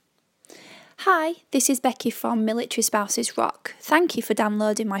Hi, this is Becky from Military Spouses Rock. Thank you for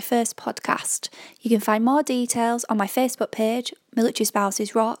downloading my first podcast. You can find more details on my Facebook page, Military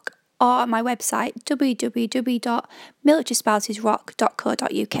Spouses Rock, or on my website,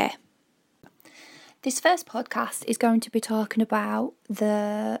 www.militarySpousesRock.co.uk. This first podcast is going to be talking about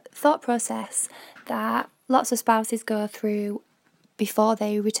the thought process that lots of spouses go through before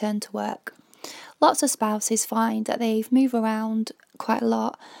they return to work. Lots of spouses find that they've moved around quite a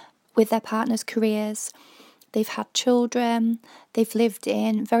lot with their partner's careers. They've had children, they've lived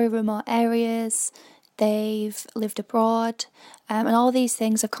in very remote areas, they've lived abroad, and all these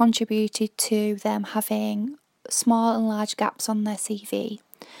things have contributed to them having small and large gaps on their CV.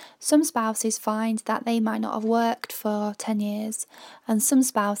 Some spouses find that they might not have worked for 10 years, and some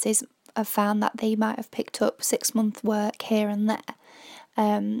spouses have found that they might have picked up 6-month work here and there.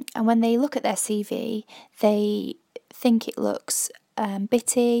 And when they look at their CV, they think it looks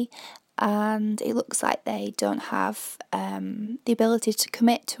bitty, and it looks like they don't have the ability to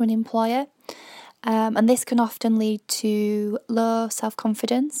commit to an employer. And this can often lead to low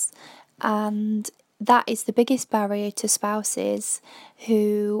self-confidence, and that is the biggest barrier to spouses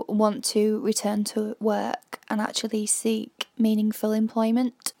who want to return to work and actually seek meaningful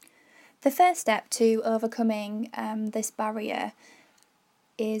employment. The first step to overcoming this barrier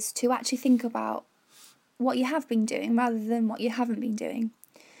is to actually think about what you have been doing rather than what you haven't been doing.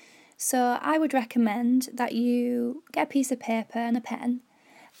 So I would recommend that you get a piece of paper and a pen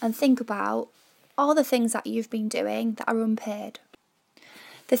and think about all the things that you've been doing that are unpaid.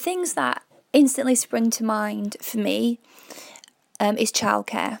 The things that instantly spring to mind for me is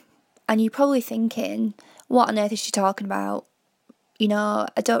childcare. And you're probably thinking, what on earth is she talking about? You know,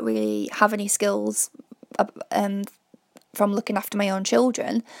 I don't really have any skills from looking after my own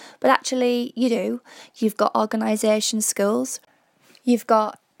children, but actually you do. You've got organisation skills, you've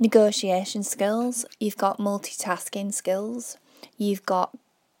got negotiation skills, you've got multitasking skills, you've got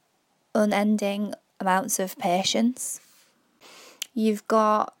unending amounts of patience, you've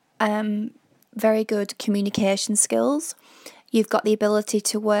got very good communication skills, you've got the ability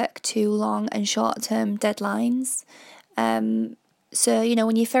to work to long and short-term deadlines. So, you know,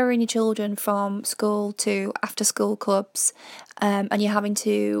 when you're ferrying your children from school to after-school clubs, and you're having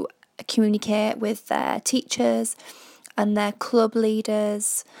to communicate with their teachers and their club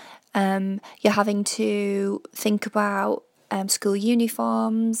leaders, you're having to think about school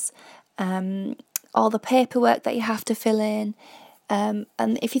uniforms, all the paperwork that you have to fill in. And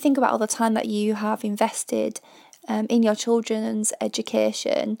if you think about all the time that you have invested in your children's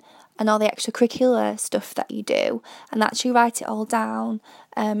education and all the extracurricular stuff that you do, and actually write it all down,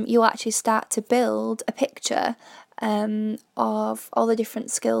 you'll actually start to build a picture of all the different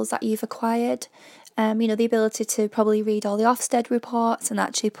skills that you've acquired. You know, the ability to probably read all the Ofsted reports and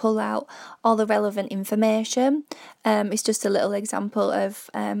actually pull out all the relevant information. It's just a little example of,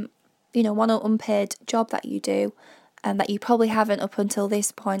 one unpaid job that you do, and that you probably haven't up until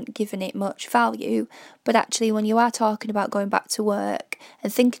this point given it much value. But actually, when you are talking about going back to work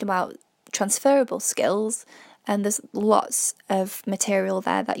and thinking about transferable skills, and there's lots of material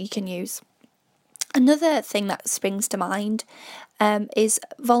there that you can use. Another thing that springs to mind is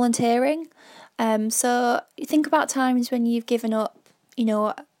volunteering. So you think about times when you've given up,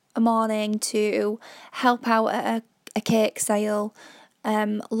 a morning to help out at a cake sale.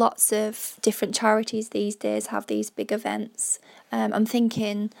 Lots of different charities these days have these big events. I'm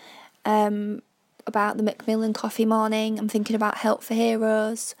thinking about the Macmillan Coffee Morning. I'm thinking about Help for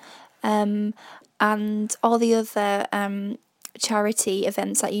Heroes, and all the other charity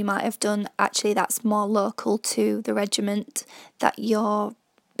events that you might have done. Actually, that's more local to the regiment that you're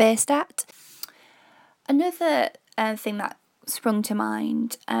based at. Another thing that sprung to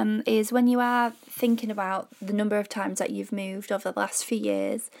mind is when you are thinking about the number of times that you've moved over the last few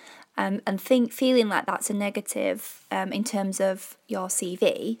years, and feeling like that's a negative in terms of your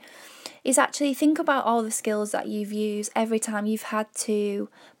CV, is actually think about all the skills that you've used every time you've had to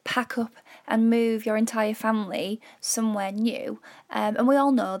pack up and move your entire family somewhere new. And we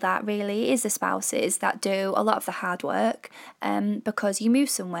all know that really is the spouses that do a lot of the hard work, because you move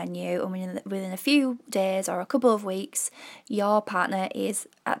somewhere new and within a few days or a couple of weeks, your partner is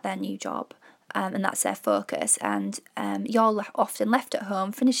at their new job, and that's their focus. And you're often left at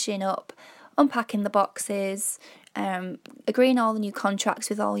home finishing up, unpacking the boxes, agreeing all the new contracts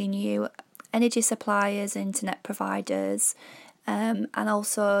with all your new energy suppliers, internet providers, and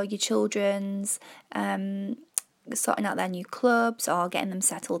also your children's sorting out their new clubs or getting them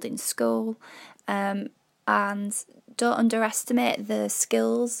settled in school. And don't underestimate the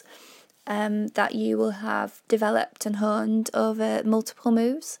skills that you will have developed and honed over multiple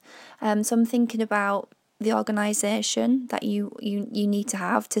moves. So I'm thinking about the organisation that you need to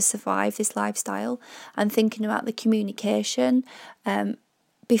have to survive this lifestyle, and thinking about the communication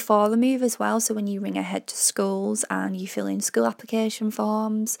before the move as well. So when you ring ahead to schools and you fill in school application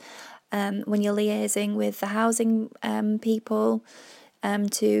forms, when you're liaising with the housing people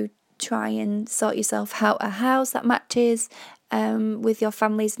to try and sort yourself out a house that matches with your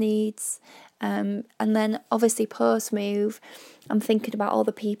family's needs. And then obviously post move, I'm thinking about all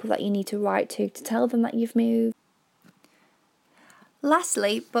the people that you need to write to tell them that you've moved.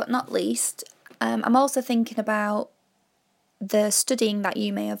 Lastly, but not least, I'm also thinking about the studying that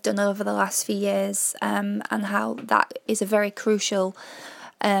you may have done over the last few years, and how that is a very crucial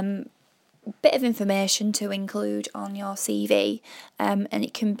bit of information to include on your CV, and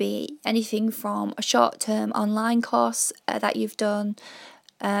it can be anything from a short-term online course that you've done.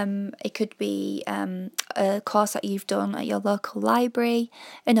 It could be a course that you've done at your local library.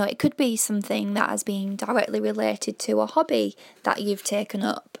 It could be something that has been directly related to a hobby that you've taken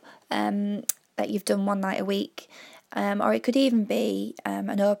up, that you've done one night a week, or it could even be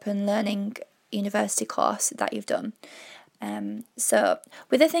an open learning university course that you've done. So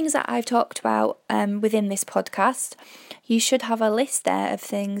with the things that I've talked about within this podcast, you should have a list there of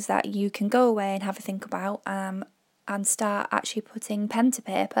things that you can go away and have a think about, and start actually putting pen to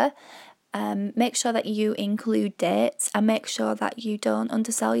paper. Make sure that you include dates, and make sure that you don't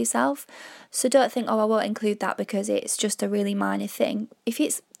undersell yourself. So don't think, I won't include that because it's just a really minor thing. If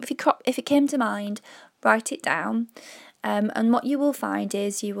it came to mind, write it down. And what you will find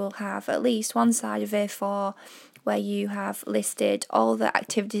is you will have at least one side of A4 where you have listed all the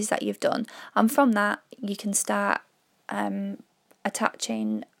activities that you've done, and from that you can start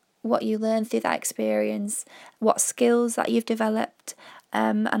attaching what you learned through that experience, what skills that you've developed,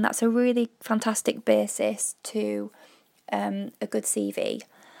 and that's a really fantastic basis to a good CV.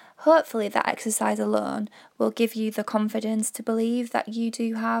 Hopefully that exercise alone will give you the confidence to believe that you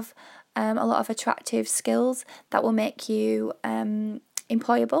do have a lot of attractive skills that will make you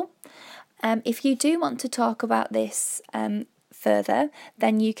employable. If you do want to talk about this further,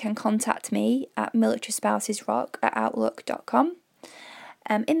 then you can contact me at militarySpousesRock@outlook.com.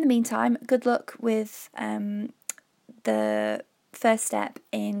 In the meantime, good luck with the first step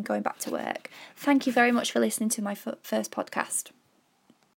in going back to work. Thank you very much for listening to my first podcast.